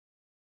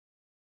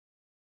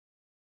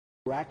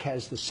Iraq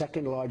has the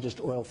second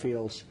largest oil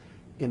fields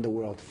in the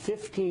world.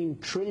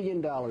 $15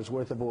 trillion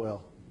worth of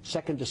oil,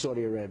 second to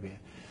Saudi Arabia.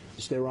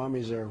 Their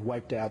armies are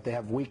wiped out. They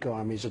have weak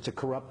armies. It's a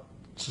corrupt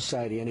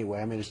society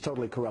anyway. I mean, it's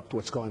totally corrupt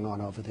what's going on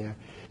over there.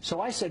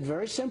 So I said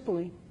very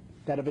simply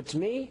that if it's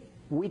me,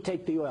 we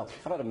take the oil.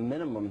 How about a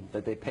minimum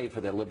that they pay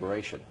for their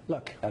liberation?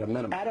 Look, at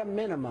a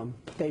minimum,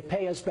 they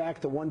pay us back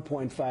the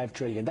 $1.5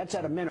 trillion. That's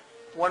at a minimum.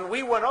 When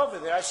we went over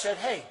there, I said,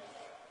 hey,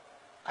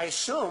 I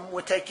assume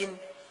we're taking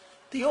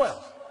the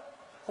oil.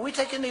 Are we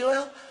taking the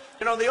oil?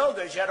 You know, in the old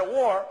days, you had a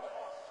war.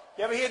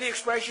 You ever hear the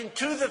expression,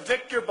 to the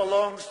victor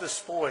belongs the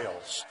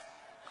spoils?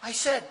 I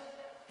said,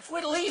 if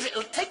we're to leave it,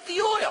 take the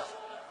oil.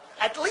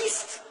 At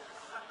least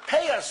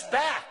pay us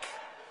back.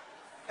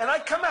 And I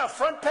come out,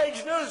 front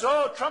page news,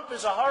 oh, Trump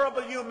is a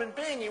horrible human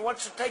being. He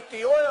wants to take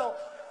the oil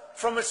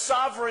from a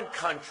sovereign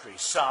country.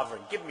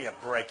 Sovereign, give me a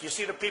break. You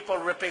see the people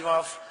ripping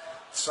off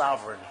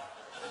sovereign.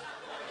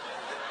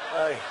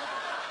 Hey.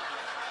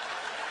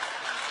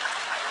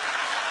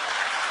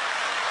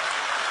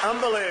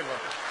 Unbelievable.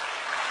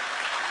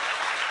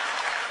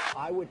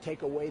 I would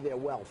take away their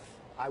wealth.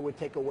 I would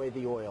take away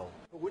the oil.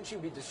 But wouldn't you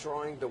be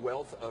destroying the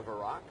wealth of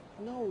Iraq?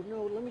 No,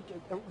 let me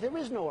tell you. There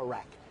is no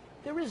Iraq.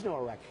 There is no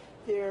Iraq.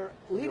 Their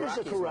leaders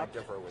are corrupt.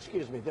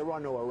 Excuse me, there are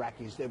no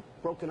Iraqis. They're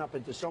broken up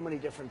into so many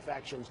different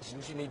factions.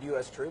 Don't you need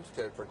U.S. troops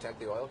to protect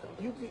the oil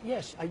company?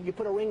 Yes, you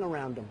put a ring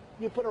around them.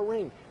 You put a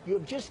ring. You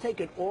have just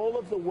taken all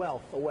of the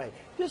wealth away.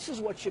 This is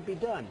what should be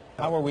done.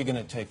 How are we going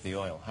to take the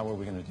oil? How are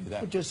we going to do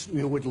that?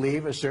 You would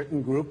leave a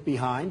certain group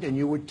behind, and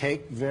you would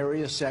take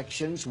various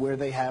sections where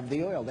they have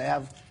the oil. They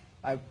have,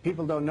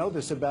 people don't know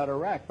this about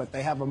Iraq, but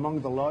they have among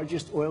the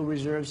largest oil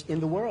reserves in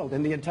the world,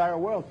 in the entire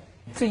world.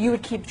 So you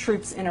would keep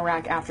troops in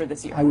Iraq after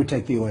this year? I would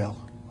take the oil.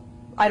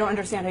 I don't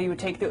understand how you would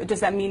take the... Does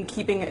that mean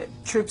keeping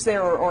troops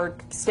there or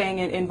staying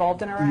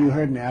involved in Iraq? You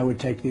heard me. I would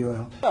take the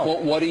oil.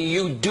 Well, what do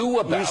you do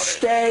about it? You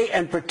stay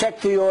and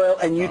protect the oil,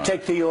 and you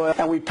take the oil,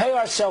 and we pay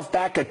ourselves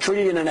back $1.5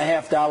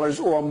 trillion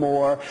or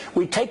more.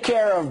 We take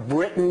care of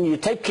Britain. You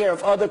take care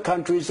of other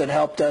countries that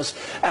helped us,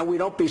 and we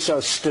don't be so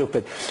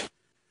stupid.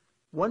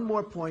 One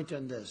more point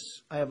on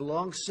this. I have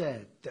long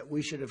said that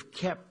we should have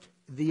kept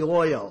the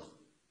oil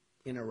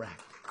in Iraq.